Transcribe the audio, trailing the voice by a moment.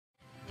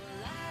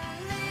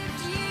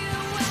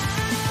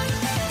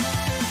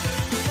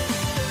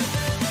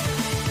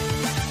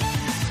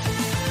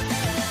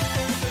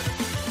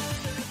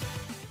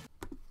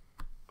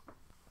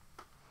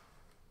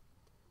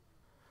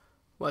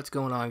What's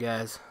going on,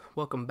 guys?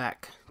 Welcome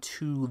back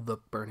to the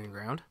Burning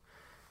Ground.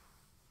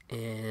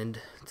 And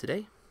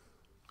today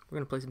we're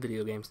gonna play some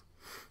video games.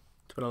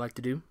 That's what I like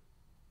to do.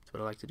 I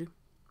like to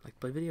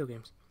play video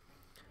games.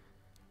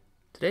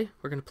 Today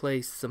we're gonna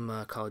play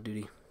some Call of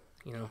Duty.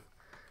 You know,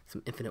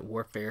 some Infinite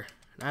Warfare.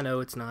 And I know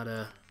it's not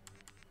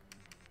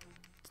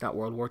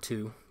World War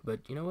II, but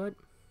you know what?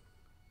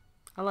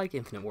 I like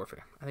Infinite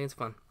Warfare. I think it's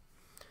fun.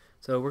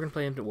 So we're gonna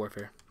play Infinite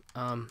Warfare.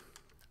 I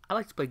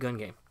like to play gun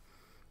game.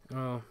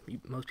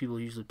 Most people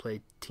usually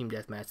play team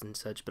deathmatch and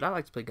such, but I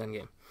like to play gun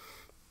game.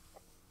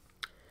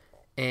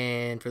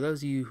 And for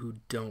those of you who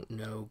don't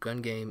know,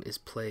 gun game is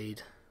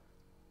played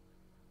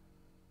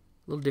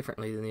a little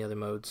differently than the other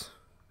modes.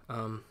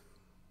 You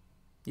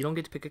don't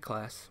get to pick a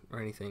class or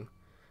anything.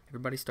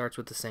 Everybody starts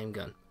with the same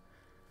gun.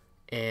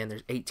 And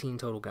there's 18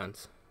 total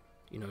guns.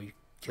 You know, you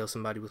kill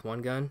somebody with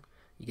one gun,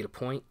 you get a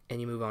point,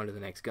 and you move on to the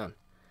next gun.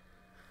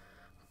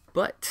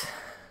 But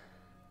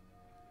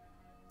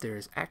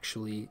there's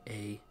actually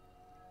a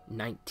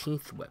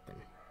 19th weapon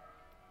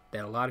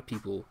that a lot of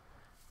people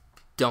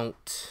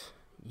don't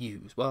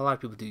use. Well, a lot of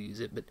people do use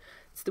it, but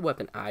it's the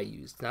weapon I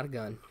use. It's not a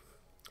gun.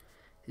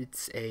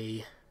 It's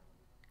a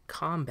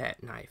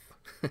combat knife.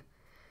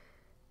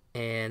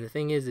 And the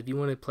thing is, if you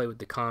want to play with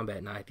the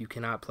combat knife, you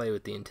cannot play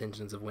with the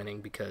intentions of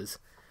winning, because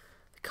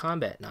the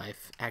combat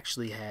knife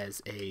actually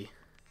has a,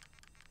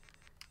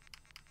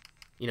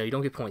 you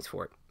don't get points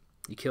for it.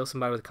 You kill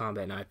somebody with a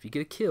combat knife, you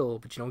get a kill,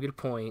 but you don't get a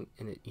point,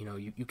 and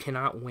you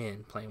cannot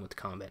win playing with the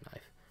combat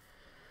knife.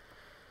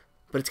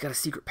 But it's got a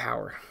secret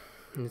power,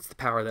 and it's the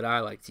power that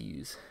I like to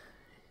use.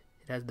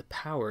 It has the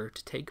power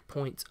to take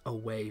points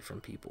away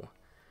from people.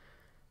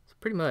 So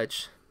pretty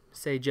much,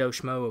 say Joe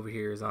Schmo over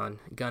here is on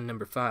gun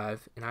number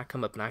 5, and I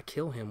come up and I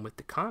kill him with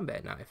the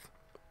combat knife.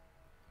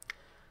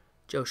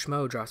 Joe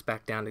Schmo drops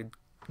back down to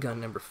gun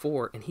number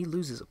 4, and he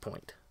loses a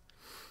point.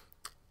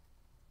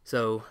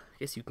 So I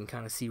guess you can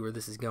kind of see where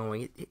this is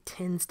going. It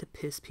tends to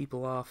piss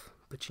people off,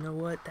 but you know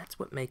what? That's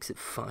what makes it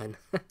fun.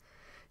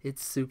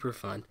 It's super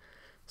fun.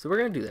 So we're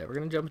going to do that. We're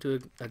going to jump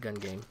into a gun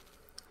game.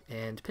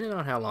 And depending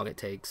on how long it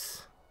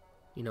takes,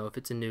 if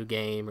it's a new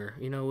game, or,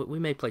 we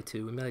may play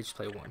 2. We may just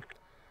play 1.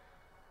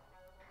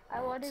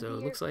 I want to so be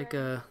it looks your like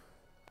friend.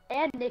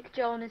 And Nick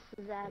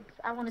Jonas's abs.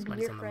 I want to be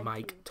your friend. Somebody's on the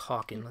mic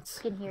talking.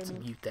 Let's me.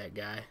 mute that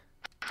guy.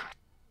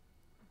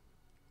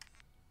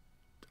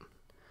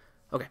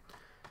 Okay.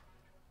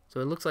 So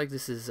it looks like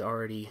this is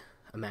already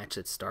a match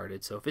that's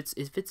started. So if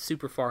it's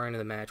super far into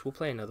the match, we'll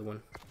play another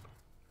one.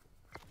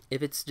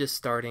 If it's just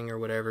starting or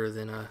whatever,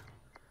 then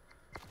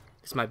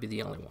this might be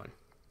the only one.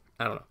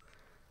 I don't know.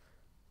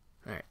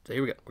 All right, so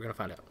here we go. We're gonna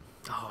find out.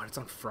 Oh, and it's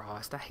on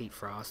Frost. I hate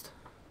Frost.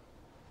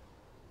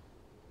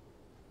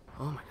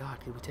 Oh my God,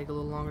 could we take a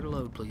little longer to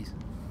load, please?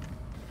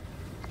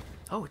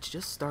 Oh, it's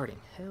just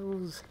starting.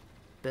 Hell's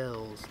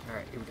bells. All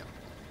right, here we go.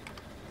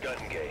 Gun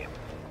game.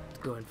 Let's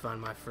go ahead and find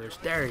my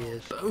first. There he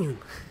is. Boom.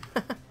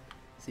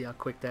 See how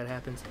quick that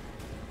happens?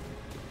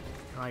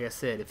 Like I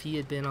said, if he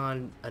had been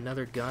on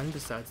another gun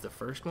besides the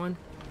first one,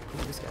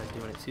 ooh, this guy's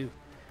doing it too,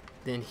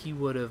 then he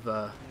would have,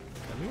 come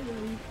here,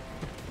 buddy.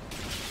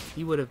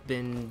 He would have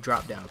been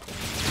dropped down a point.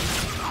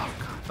 Oh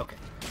God, okay.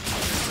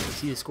 You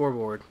see the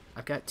scoreboard.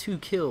 I've got 2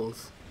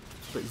 kills,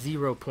 but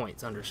 0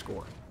 points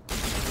underscore.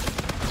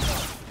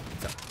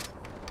 So,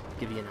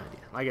 give you an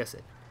idea. Like I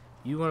said,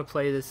 you want to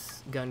play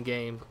this gun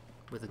game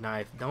with a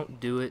knife, don't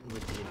do it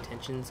with the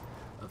intentions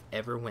of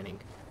ever winning,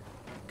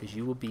 because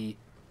you will be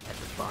at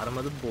the bottom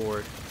of the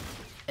board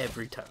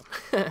every time.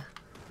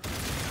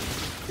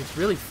 It's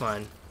really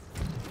fun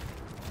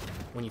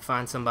when you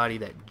find somebody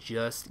that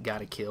just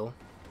got a kill,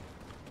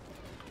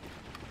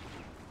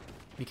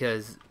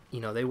 because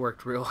they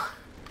worked real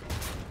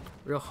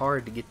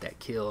hard to get that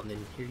kill, and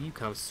then here you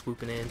come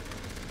swooping in,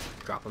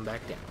 drop them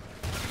back down,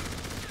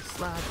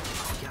 slide.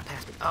 Oh, he got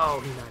past me. Oh,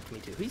 he knifed me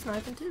too. He's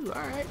knifing too.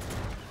 All right,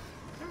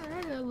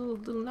 a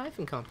little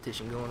knifing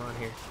competition going on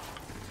here.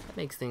 That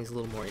makes things a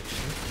little more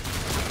interesting.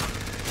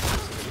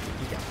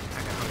 You got it.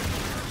 I got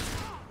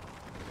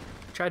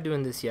 100. I tried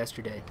doing this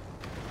yesterday,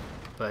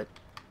 but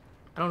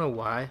I don't know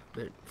why,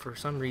 but for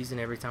some reason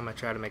every time I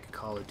try to make a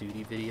Call of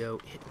Duty video,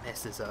 it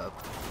messes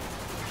up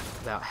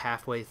about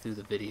halfway through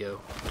the video.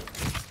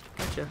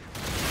 Gotcha.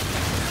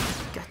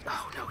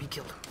 Oh no, he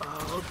killed him.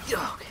 Oh,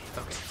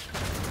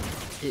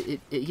 okay.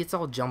 It gets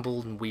all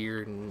jumbled and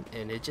weird, and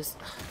it just.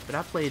 But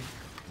I played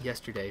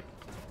yesterday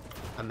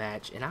a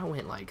match, and I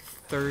went like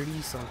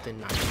 30 something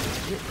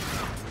knives. It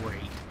was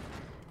great.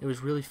 It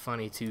was really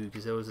funny too,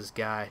 because there was this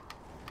guy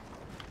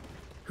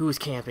who was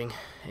camping,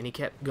 and he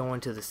kept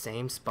going to the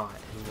same spot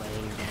and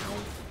laying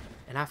down,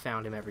 and I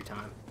found him every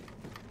time.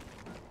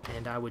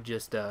 And I would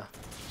just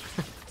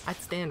I'd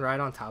stand right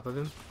on top of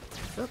him.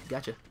 Oh,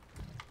 gotcha.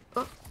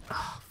 Oh,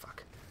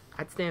 fuck.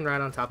 I'd stand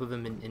right on top of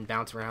him and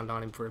bounce around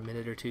on him for a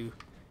minute or two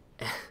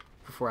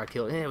before I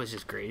killed him. And it was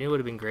just great. It would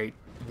have been great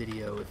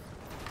video if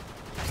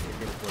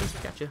it was.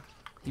 Gotcha.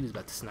 He was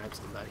about to snipe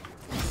somebody.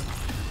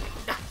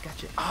 Ah,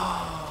 gotcha.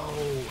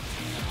 Oh!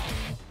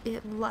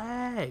 It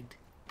lagged.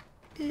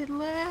 It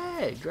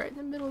lagged right in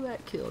the middle of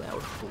that kill. That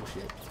was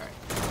bullshit. Alright.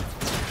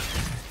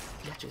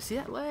 Gotcha. See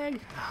that lag?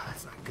 Oh,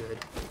 that's not good.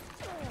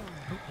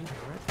 Oh, you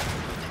right.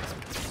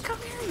 Come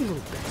here, you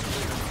little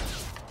bastard.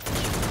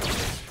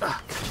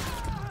 Ah,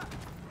 gotcha.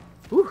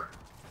 Whew.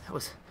 That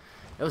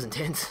was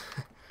intense.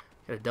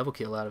 Got a double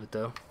kill out of it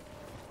though.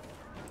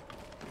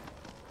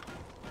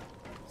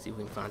 See if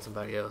we can find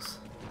somebody else.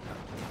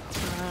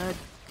 Alright,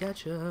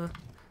 gotcha.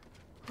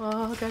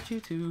 Oh, got you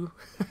too.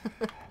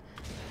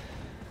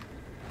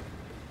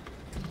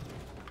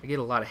 I get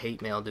a lot of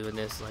hate mail doing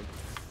this. Like,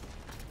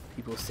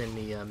 people send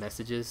me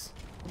messages.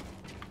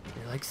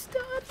 They're like,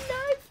 "Stop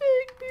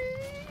knifing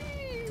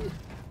me!"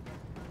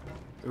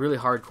 The really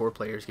hardcore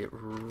players get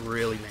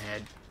really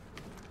mad,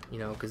 you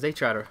know, because they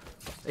try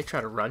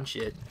to run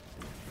shit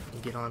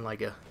and get on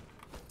like a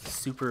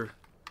super,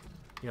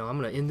 you know, I'm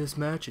gonna end this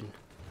match in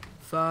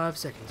 5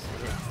 seconds.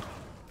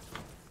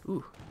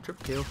 Ooh,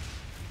 triple kill.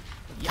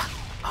 Yeah.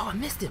 Oh, I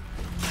missed him.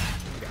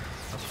 Okay.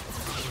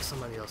 There was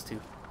somebody else too.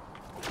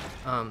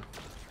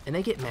 And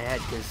they get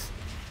mad because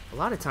a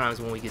lot of times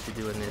when we get to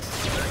doing this,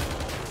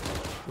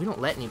 we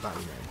don't let anybody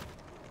win.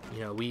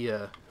 You know,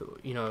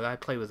 you know, I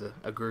play with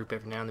a group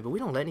every now and then, but we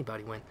don't let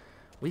anybody win.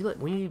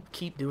 We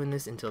keep doing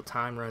this until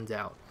time runs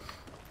out.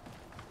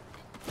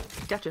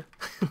 Gotcha.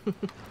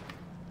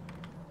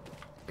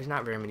 There's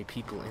not very many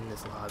people in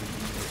this lobby.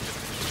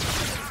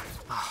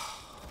 Oh.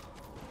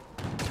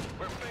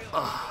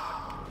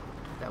 Oh.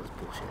 That was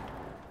bullshit.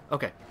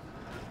 Okay.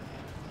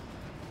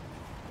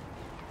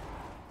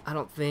 I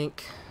don't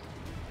think...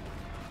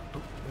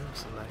 Oh, there's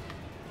somebody.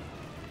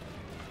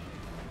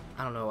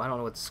 I don't know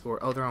what the score...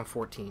 Oh, they're on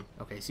 14.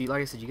 Okay, see,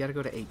 like I said, you gotta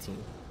go to 18.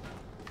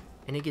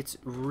 And it gets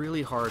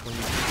really hard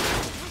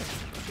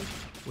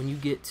when you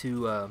get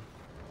to...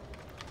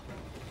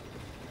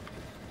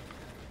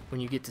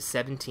 when you get to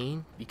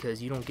 17,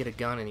 because you don't get a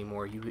gun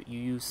anymore. You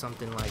use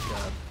something like...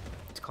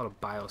 it's called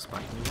a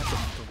biospike, and you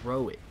have to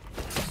throw it.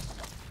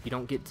 You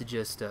don't get to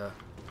just... you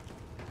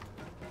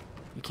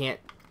can't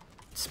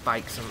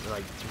spike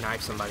like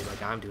knife somebody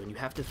like I'm doing. You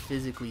have to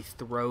physically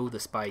throw the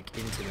spike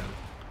into them.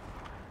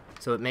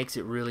 So it makes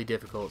it really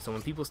difficult. So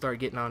when people start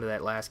getting onto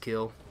that last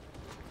kill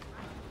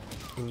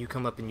and you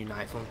come up and you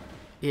knife them,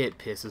 it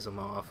pisses them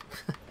off.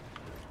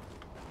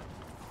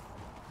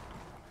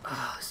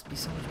 Oh, this would be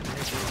so much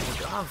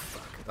better. Oh,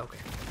 fuck. Okay.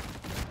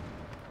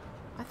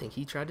 I think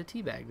he tried to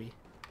teabag me.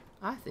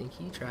 Oh, we're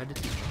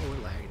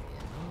lagging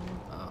again.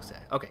 Oh,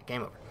 sad. Okay,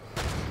 game over.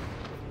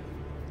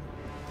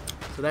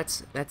 So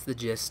that's the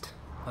gist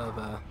of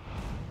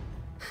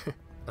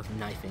of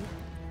knifing.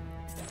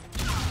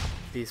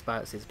 See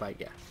the spike,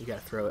 yeah. You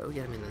gotta throw it. We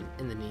got him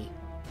in the knee.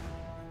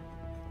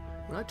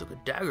 Well, I took a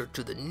dagger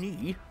to the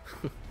knee.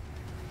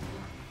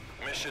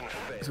 Mission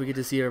failed. So we get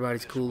to see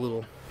everybody's cool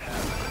little...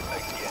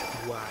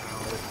 Wow.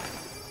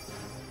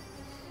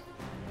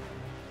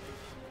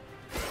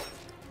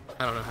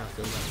 I don't know how I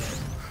feel about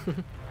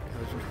that. That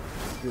was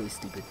really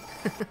stupid.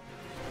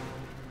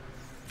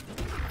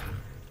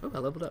 Oh, I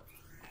leveled up.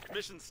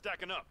 Mission's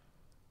stacking up.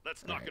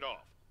 Let's knock it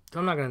off. So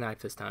I'm not gonna knife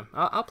this time.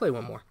 I'll play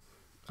one more.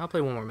 I'll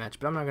play one more match,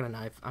 but I'm not gonna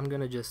knife. I'm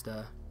gonna just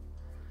I'm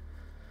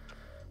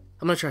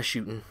gonna try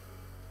shooting.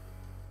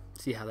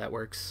 See how that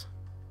works.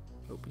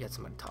 Oh, we got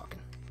somebody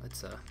talking.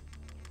 Let's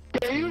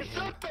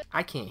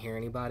I can't hear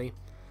anybody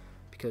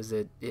because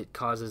it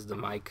causes the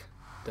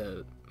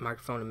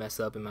microphone to mess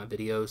up in my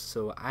videos.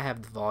 So I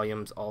have the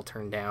volumes all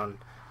turned down.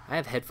 I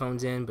have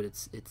headphones in, but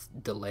it's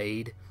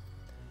delayed,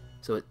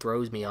 so it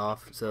throws me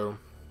off. So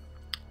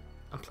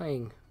I'm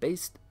playing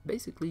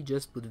basically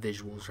just with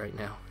visuals right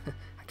now.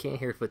 I can't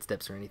hear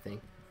footsteps or anything.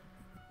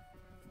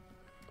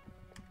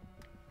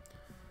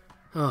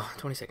 Oh,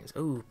 20 seconds.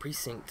 Oh,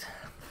 precinct.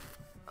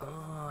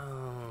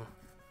 Oh,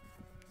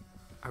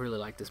 I really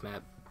like this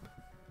map.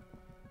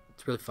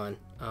 It's really fun.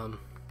 I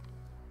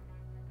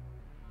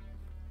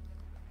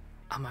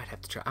might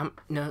have to try. I'm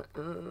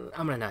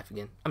gonna knife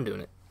again. I'm doing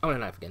it. I'm gonna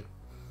knife again.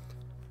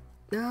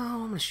 No,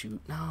 I'm gonna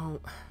shoot.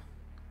 No.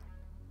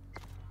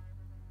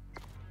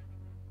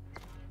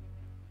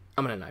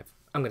 I'm gonna knife.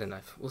 I'm gonna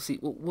knife. We'll see.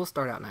 We'll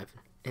start out knifing.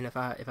 And if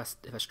I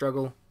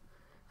struggle,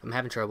 if I'm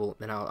having trouble,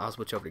 then I'll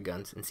switch over to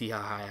guns and see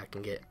how high I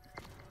can get.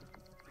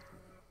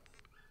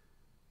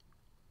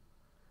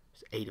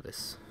 There's 8 of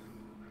us.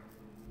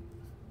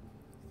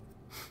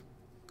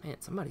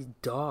 Man, somebody's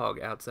dog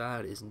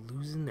outside is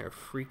losing their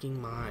freaking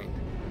mind.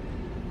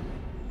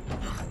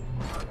 I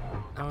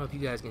don't know if you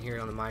guys can hear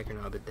it on the mic or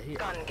not, but they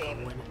are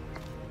going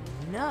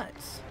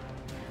nuts.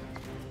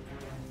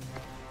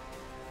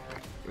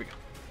 Here we go.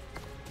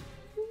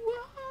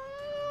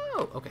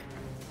 Whoa! Okay.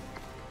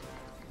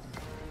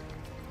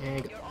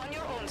 And You're on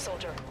your own,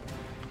 soldier.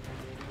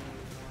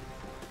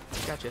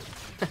 gotcha.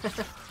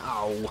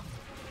 Ow.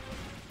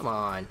 Come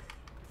on.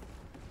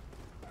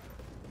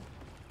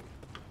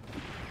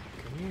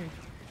 Come here.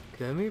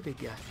 Come here, big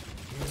guy.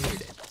 Come here,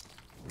 Dad.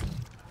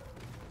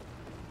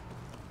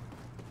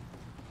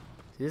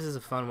 See, this is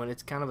a fun one.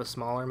 It's kind of a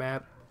smaller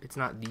map. It's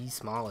not the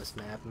smallest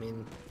map. I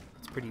mean,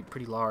 it's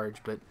pretty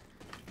large, but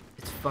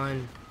it's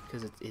fun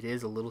because it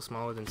is a little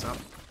smaller than some.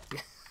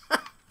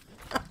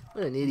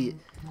 What an idiot.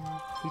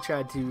 He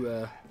tried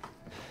to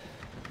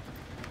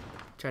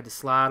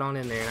slide on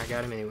in there, and I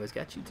got him anyways.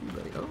 Got you too,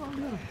 buddy. Oh, I'm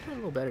doing a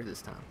little better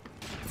this time.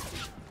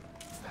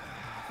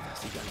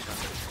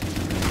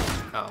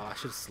 Oh, I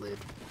should have slid.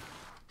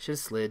 Should have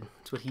slid.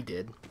 That's what he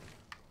did.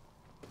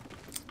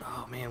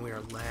 Oh man, we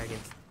are lagging.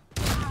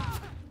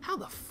 How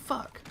the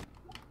fuck?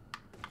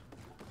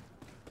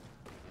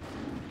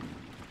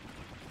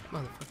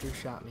 Motherfucker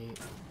shot me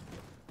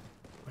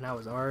when I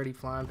was already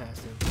flying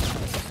past him.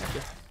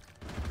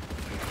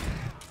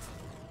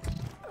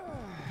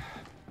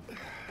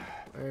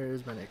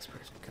 Where's my next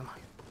person? Come on.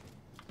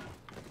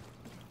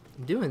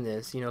 I'm doing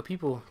this, you know,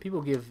 people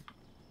give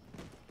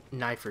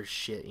knifers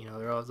shit, you know,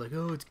 they're always like,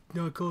 oh, it's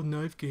not called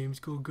knife game, it's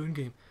called gun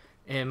game.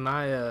 And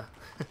my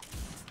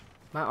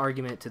my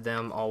argument to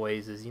them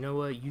always is, you know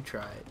what, you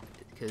try it,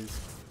 because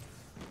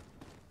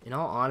in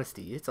all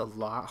honesty, it's a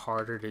lot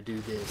harder to do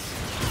this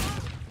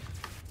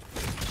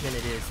than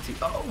it is to,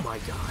 oh my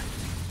god,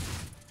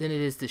 than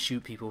it is to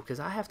shoot people, because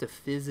I have to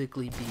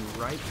physically be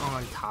right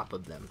on top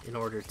of them in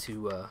order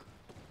to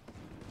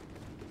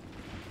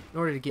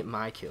get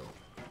my kill.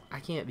 I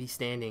can't be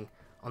standing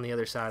on the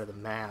other side of the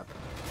map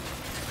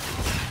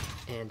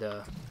and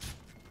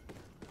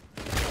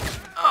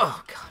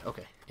oh god,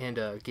 okay,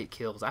 and get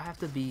kills. I have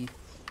to be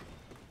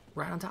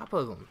right on top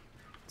of them.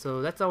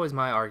 So that's always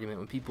my argument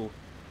when people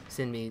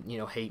send me, you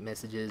know, hate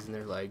messages and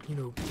they're like, you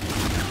know,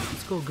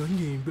 it's called gun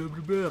game, blah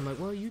blah blah. I'm like,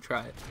 well, you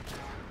try it.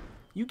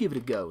 You give it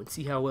a go and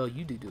see how well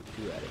you do at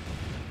it.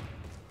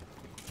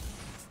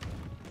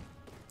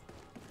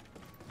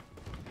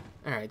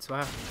 All right, so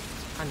I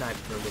knifed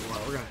for a little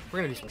while. We're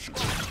gonna do some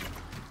shooting.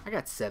 I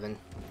got 7.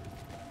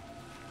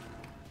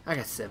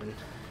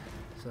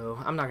 So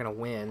I'm not gonna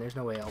win. There's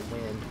no way I'll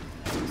win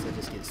unless I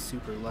just get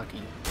super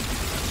lucky.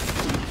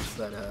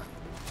 But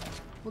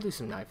we'll do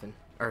some knifing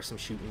or some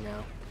shooting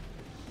now.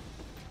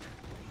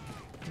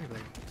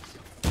 Everybody.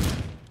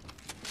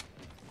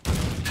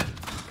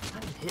 I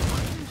didn't hit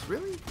markers,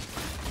 really?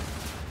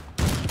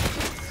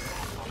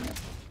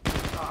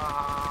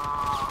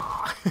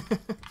 Ah.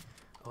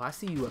 Oh, I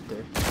see you up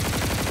there.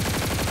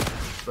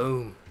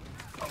 Boom.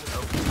 Oh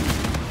no.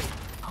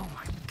 Oh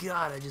my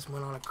god, I just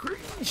went on a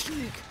crazy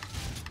streak.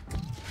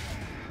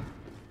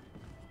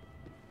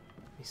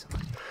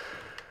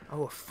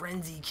 Oh, a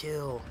frenzy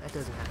kill. That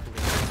doesn't happen to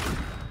me.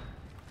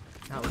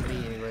 Not with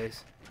me,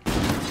 anyways.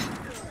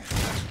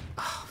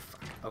 Oh,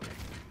 fuck. Okay.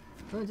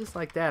 Well, just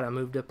like that, I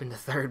moved up into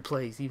 3rd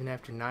place, even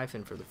after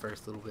knifing for the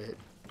first little bit.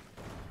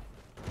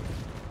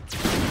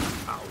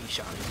 Oh, he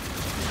shot me.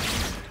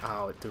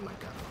 Oh, it threw my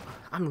gun.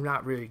 I'm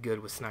not really good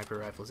with sniper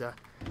rifles. I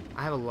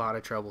have a lot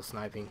of trouble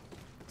sniping.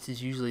 This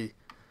is usually,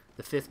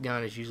 the 5th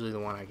gun is usually the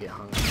one I get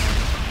hung on.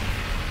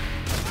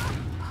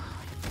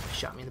 Oh,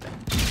 shot me in the back.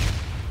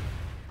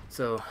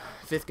 So,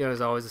 5th gun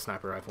is always a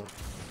sniper rifle.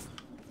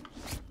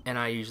 And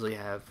I usually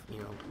have, you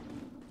know,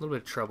 a little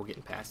bit of trouble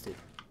getting past it.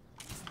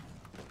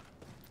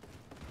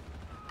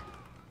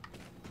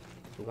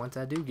 But once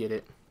I do get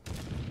it...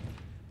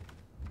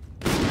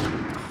 Oh,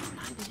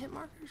 9 hit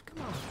markers?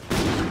 Come on.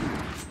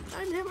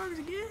 9 hit markers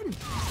again!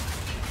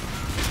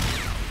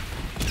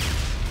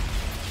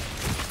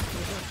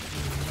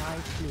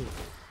 Knife me.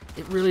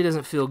 It really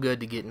doesn't feel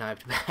good to get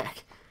knifed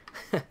back.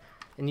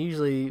 And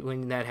usually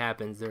when that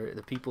happens,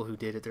 the people who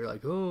did it, they're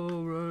like,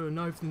 oh,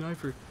 knife the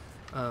knifer.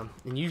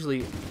 And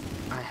usually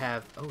I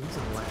have, oh, he's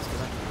on the last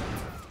one.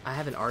 I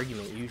have an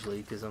argument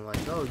usually because I'm like,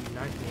 oh, you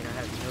knifed me and I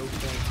have no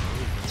points or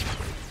anything.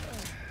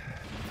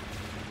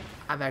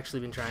 I've actually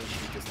been trying to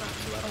shoot this time,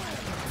 so I don't have.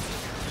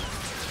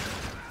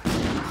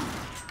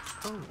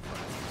 Oh,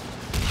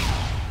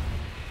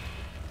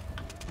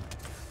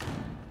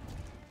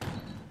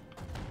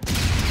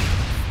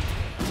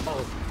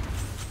 oh.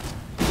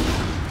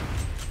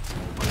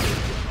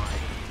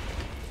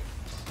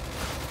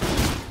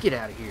 Get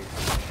out of here.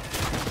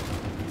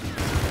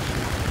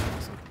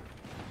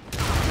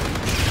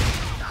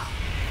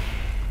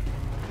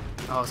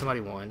 Oh, somebody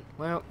won.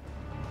 Well.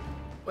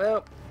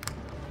 Well,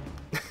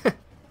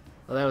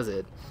 that was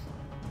it.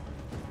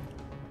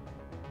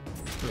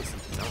 Let me see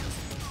this else.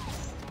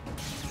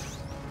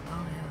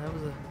 Oh yeah, that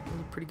was a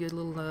pretty good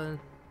little, oh,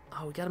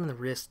 we got him in the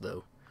wrist,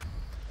 though.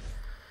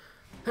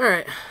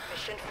 Alright.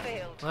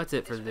 Well, that's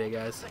it for today,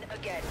 guys.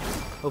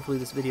 Hopefully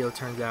this video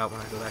turns out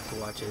when I go back to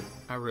watch it.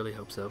 I really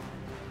hope so.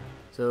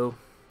 So,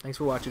 thanks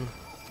for watching.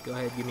 Go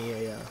ahead, give me a,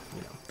 you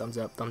know, thumbs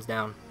up, thumbs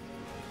down,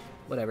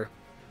 whatever.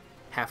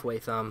 Halfway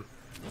thumb.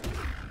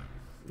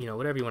 You know,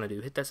 whatever you want to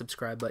do. Hit that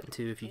subscribe button,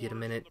 too, if you get a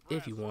minute.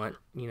 If you want,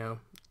 you know.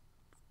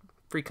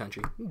 Free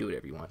country. You can do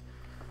whatever you want.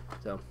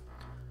 So,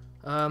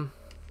 don't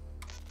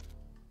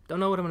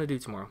know what I'm going to do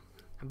tomorrow.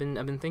 I've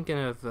been thinking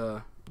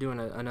of, doing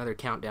another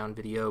countdown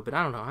video, but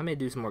I don't know. I may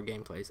do some more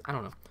gameplays. I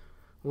don't know.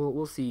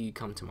 We'll see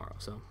come tomorrow.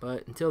 So,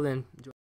 but until then, enjoy.